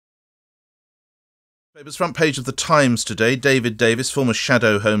Paper's front page of the Times today. David Davis, former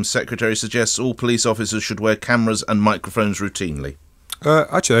Shadow Home Secretary, suggests all police officers should wear cameras and microphones routinely.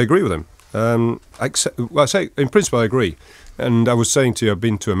 Actually, I agree with him. I say, in principle, I agree. And I was saying to you, I've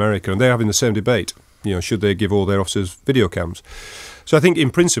been to America, and they're having the same debate. You know, should they give all their officers video cams? So I think,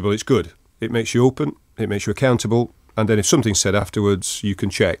 in principle, it's good. It makes you open, it makes you accountable, and then if something's said afterwards, you can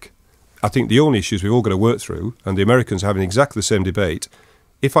check. I think the only issues we've all got to work through, and the Americans are having exactly the same debate.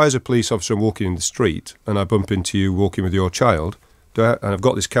 If I, as a police officer, am walking in the street and I bump into you walking with your child, and I've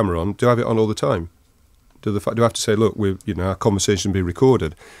got this camera on, do I have it on all the time? Do I have to say, look, our conversation will be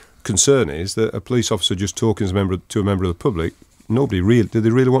recorded? Concern is that a police officer just talking to a member of the public, do they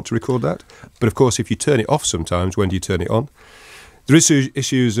really want to record that? But of course, if you turn it off sometimes, when do you turn it on? There is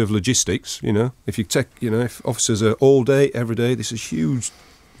issues of logistics, if you take, if officers are all day, every day, this is huge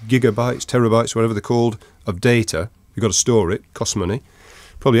gigabytes, terabytes, whatever they're called, of data. You've got to store it, costs money.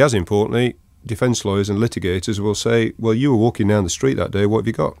 Probably as importantly, defence lawyers and litigators will say, well, you were walking down the street that day, what have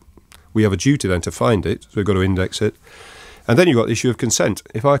you got? We have a duty then to find it, so we've got to index it. And then you've got the issue of consent.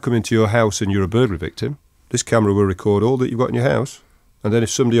 If I come into your house and you're a burglary victim, this camera will record all that you've got in your house. And then if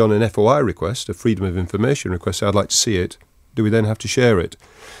somebody on an FOI request, a Freedom of Information request, says, I'd like to see it, do we then have to share it?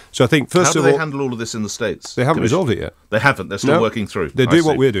 So I think, first of all... How do they handle all of this in the States? They haven't resolved it yet. They haven't? They're still working through? They do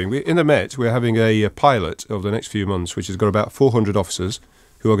what we're doing. In the Met, we're having a pilot over the next few months, which has got about 400 officers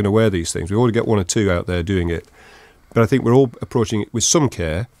who are going to wear these things. We've already got one or two out there doing it. But I think we're all approaching it with some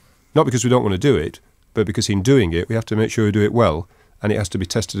care, not because we don't want to do it, but because in doing it, we have to make sure we do it well, and it has to be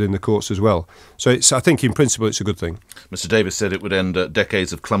tested in the courts as well. So I think, in principle, it's a good thing. Mr Davis said it would end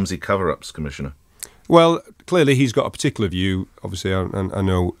decades of clumsy cover-ups, Commissioner. Well, clearly he's got a particular view, obviously, I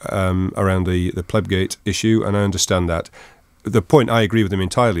know, around the plebgate issue, and I understand that. The point I agree with him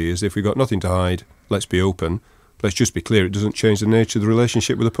entirely is if we've got nothing to hide, let's be open. Let's just be clear, it doesn't change the nature of the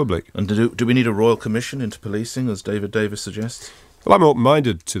relationship with the public. And do we need a royal commission into policing, as David Davis suggests? Well, I'm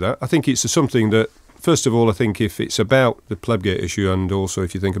open-minded to that. I think it's something that, first of all, I think if it's about the plebgate issue, and also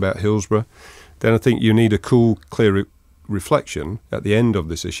if you think about Hillsborough, then I think you need a cool, clear reflection at the end of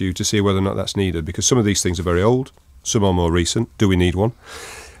this issue to see whether or not that's needed, because some of these things are very old, some are more recent. Do we need one?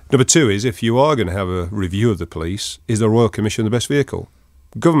 Number two is, if you are going to have a review of the police, is the Royal Commission the best vehicle?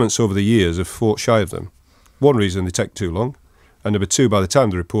 Governments over the years have fought shy of them. One reason, they take too long, and number two, by the time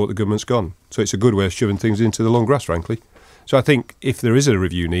they report, the government's gone. So it's a good way of shoving things into the long grass, frankly. So I think if there is a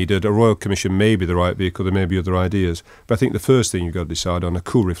review needed, a Royal Commission may be the right vehicle, there may be other ideas. But I think the first thing you've got to decide on, a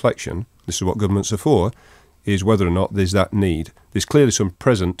cool reflection, this is what governments are for, is whether or not there's that need. There's clearly some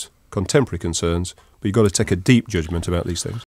present contemporary concerns, but you've got to take a deep judgment about these things.